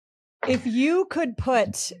If you could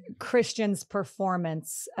put Christian's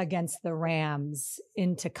performance against the Rams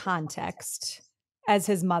into context as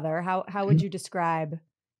his mother, how would you describe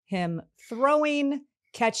him throwing,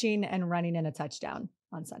 catching, and running in a touchdown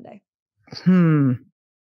on Sunday?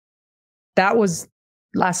 That was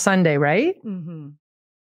last Sunday, right? Mm-hmm.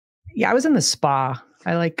 Yeah, I was in the spa.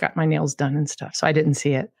 I got my nails done and stuff, so I didn't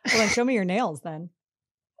see it. Well, then show me your nails then.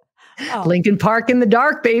 Oh. Lincoln Park in the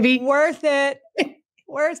dark, baby. Worth it.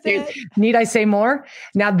 Worth it. Need I say more?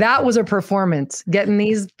 Now that was a performance. Getting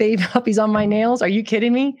these baby puppies on my nails. Are you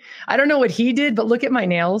kidding me? I don't know what he did, but look at my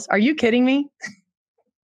nails. Are you kidding me?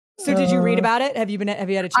 So did you read about it? Have you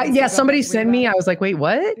had a chance? Yeah, somebody sent me. I was like, wait,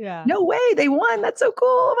 what? Yeah. No way. They won. That's so cool.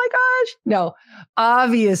 Oh my gosh. No,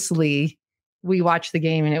 obviously we watched the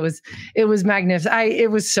game and it was magnificent.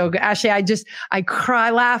 It was so good. Ashley, I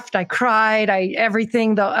laughed, I cried,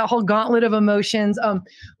 everything, the whole gauntlet of emotions.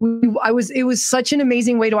 It was such an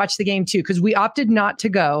amazing way to watch the game too, because we opted not to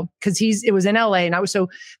go because it was in LA. And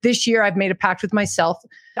this year I've made a pact with myself.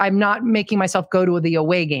 I'm not making myself go to the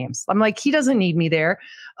away games. I'm like, he doesn't need me there.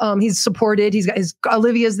 He's supported. He's got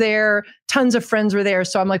Olivia's there. Tons of friends were there.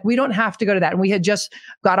 So I'm like, we don't have to go to that. And we had just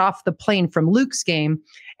got off the plane from Luke's game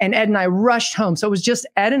and Ed and I rushed home. So it was just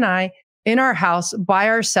Ed and I in our house by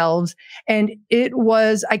ourselves. And it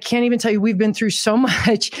was, I can't even tell you, we've been through so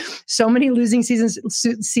much, so many losing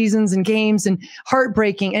seasons and games and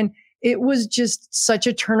heartbreaking. And it was just such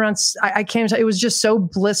a turnaround. I can't tell. It was just so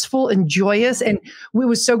blissful and joyous. And it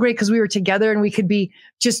was so great because we were together and we could be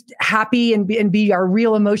just happy and be our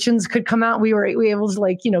real emotions could come out. We were able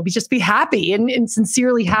to be happy and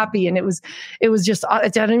sincerely happy. And it was just, I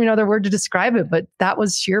don't even know the word to describe it, but that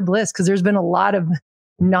was sheer bliss because there's been a lot of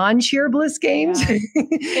non-sheer bliss games. Yeah.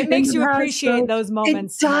 It makes you appreciate those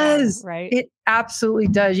moments. It does, right? It absolutely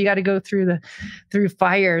does. You got to go through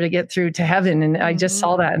fire to get through to heaven. And I just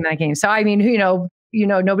saw that in that game. So, I mean,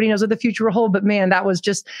 nobody knows what the future will hold, but man, that was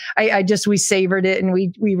just, we savored it. And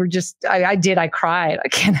we were just, I cried. I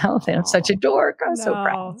can't help it. I'm such a dork. I'm so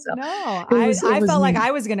proud. So I felt like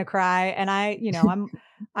I was going to cry and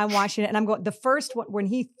I'm watching it and I'm going, the first one, when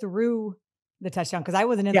he threw the touchdown, cause I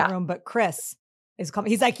wasn't in the room, but Chris is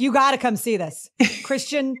coming. He's like, you got to come see this.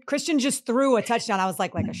 Christian just threw a touchdown. I was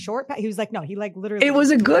like a short pass. He was like, no, he literally. It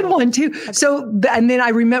was a good one too. So, and then I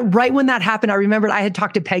remember right when that happened, I remembered I had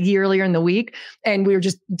talked to Peggy earlier in the week and we were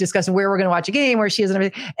just discussing where we're going to watch a game, where she is and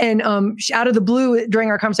everything. And out of the blue during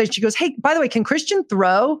our conversation, she goes, hey, by the way, can Christian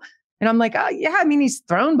throw? And I'm like, yeah, I mean, he's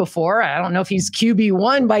thrown before. I don't know if he's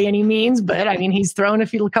QB1 by any means, but I mean, he's thrown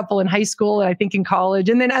a couple in high school and I think in college.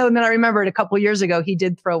 And then I remembered a couple of years ago, he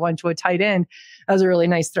did throw one to a tight end. That was a really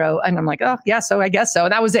nice throw. And I'm like, oh yeah, so I guess so.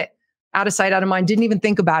 And that was it. Out of sight, out of mind. Didn't even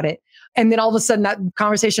think about it. And then all of a sudden that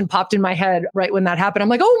conversation popped in my head right when that happened. I'm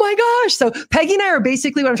like, oh my gosh. So Peggy and I are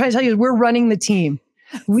basically, what I'm trying to tell you is we're running the team.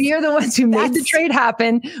 We are the ones who made the trade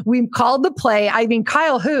happen. We called the play. I mean,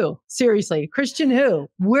 Kyle, who? Seriously, Christian, who?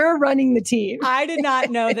 We're running the team. I did not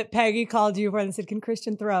know that Peggy called you and said, can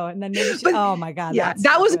Christian throw? And then oh my God. Yeah,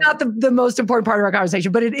 that was not the most important part of our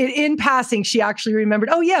conversation, but in passing, she actually remembered,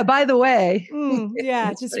 oh yeah, by the way.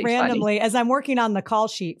 Yeah, just randomly. Funny. As I'm working on the call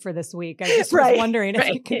sheet for this week, I just was wondering if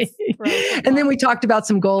you could throw. And then we talked about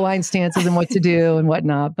some goal line stances and what to do and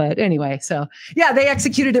whatnot. But anyway, so yeah, they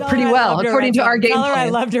executed it pretty well according to our game plan. I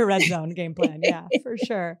loved your red zone game plan. Yeah, for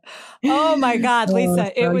sure. Oh my God,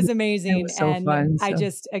 Lisa, it was amazing. It was so and fun, I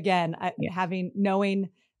just, again, knowing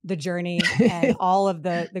the journey and all of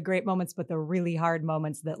the great moments, but the really hard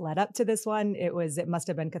moments that led up to this one, it must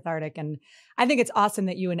have been cathartic. And I think it's awesome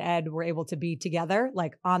that you and Ed were able to be together,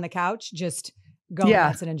 like on the couch, just going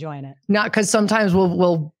nuts and enjoying it. Not because sometimes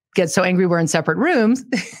we'll get so angry we're in separate rooms,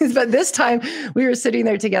 but this time we were sitting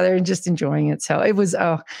there together and just enjoying it. So it was,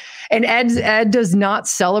 and Ed does not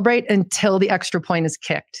celebrate until the extra point is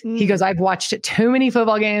kicked. He goes, I've watched too many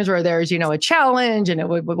football games where there's, a challenge and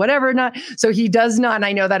whatever not. So he does not, and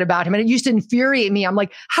I know that about him. And it used to infuriate me. I'm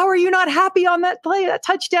like, how are you not happy on that play, that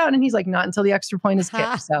touchdown? And he's like, not until the extra point is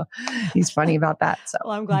kicked. So he's funny about that. So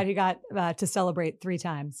well, I'm glad he got to celebrate 3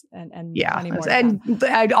 times and yeah, many more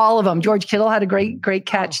and all of them. George Kittle had a great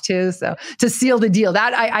catch too. So to seal the deal,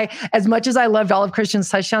 that I as much as I loved all of Christian's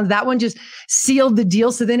touchdowns, that one just sealed the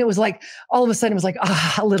deal. So then it was like, all of a sudden it was like,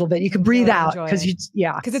 a little bit, you could breathe out because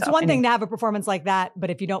because it's one thing to have a performance like that, but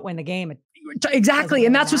if you don't win the game, exactly.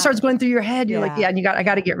 And that's what starts going through your head. You're like, and I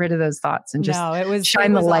got to get rid of those thoughts and just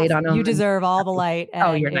shine the light on them. You deserve all the light.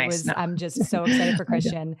 And you're nice. I'm just so excited for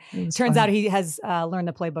Christian. Turns out he has learned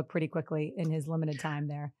the playbook pretty quickly in his limited time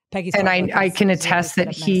there. Peggy's and I can attest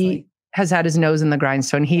that he has had his nose in the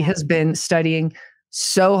grindstone. He has been studying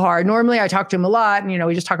so hard. Normally I talk to him a lot and,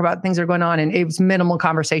 we just talk about things that are going on, and it was minimal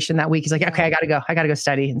conversation that week. He's like, okay, I gotta go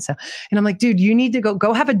study. And I'm like, dude, you need to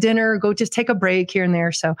go have a dinner, go just take a break here and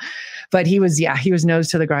there. So, but he was nose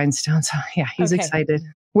to the grindstone. So yeah, he's excited.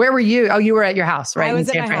 Where were you? Oh, you were at your house, right? I was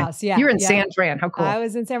at my house. Yeah. You were in San Fran. How cool. I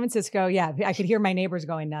was in San Francisco. Yeah. I could hear my neighbors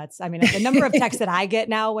going nuts. I mean, the number of texts that I get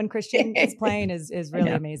now when Christian is playing is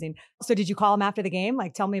really amazing. So did you call him after the game?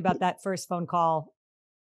 Like, tell me about that first phone call.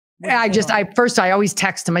 I always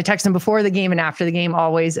text him. I text him before the game and after the game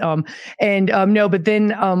always. But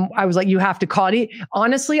then I was like, you have to call it.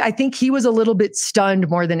 Honestly, I think he was a little bit stunned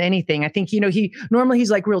more than anything. I think,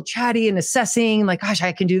 he's like real chatty and assessing, like, gosh,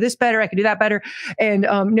 I can do this better. I can do that better. And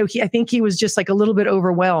I think he was just like a little bit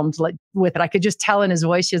overwhelmed with it. I could just tell in his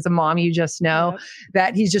voice, as a mom, you just know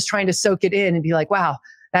that he's just trying to soak it in and be like, wow.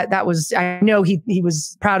 That was, I know he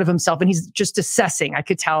was proud of himself, and he's just assessing, I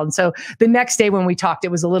could tell. And so the next day when we talked, it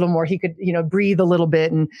was a little more, he could, breathe a little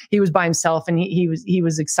bit, and he was by himself, and he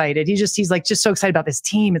was excited. He's like, just so excited about this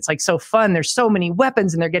team. It's like so fun. There's so many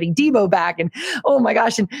weapons, and they're getting Debo back. And oh my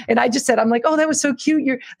gosh. And I just said, I'm like, oh, that was so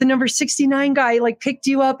cute. The number 69 guy like picked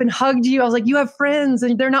you up and hugged you. I was like, you have friends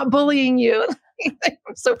and they're not bullying you.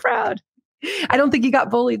 I'm so proud. I don't think he got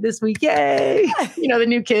bullied this week. Yay. The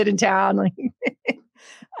new kid in town. Like,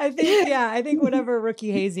 I think whatever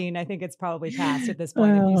rookie hazing, I think it's probably passed at this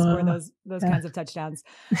point if you score those kinds of touchdowns.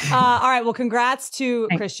 All right. Well, congrats to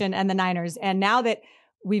Christian and the Niners. And now that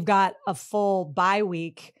we've got a full bye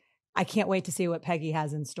week, I can't wait to see what Peggy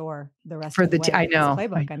has in store the rest of the way. I know.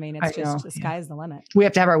 Playbook. I mean, it's just the sky is the limit. We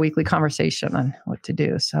have to have our weekly conversation on what to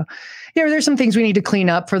do. So there's some things we need to clean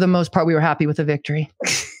up. For the most part, we were happy with the victory.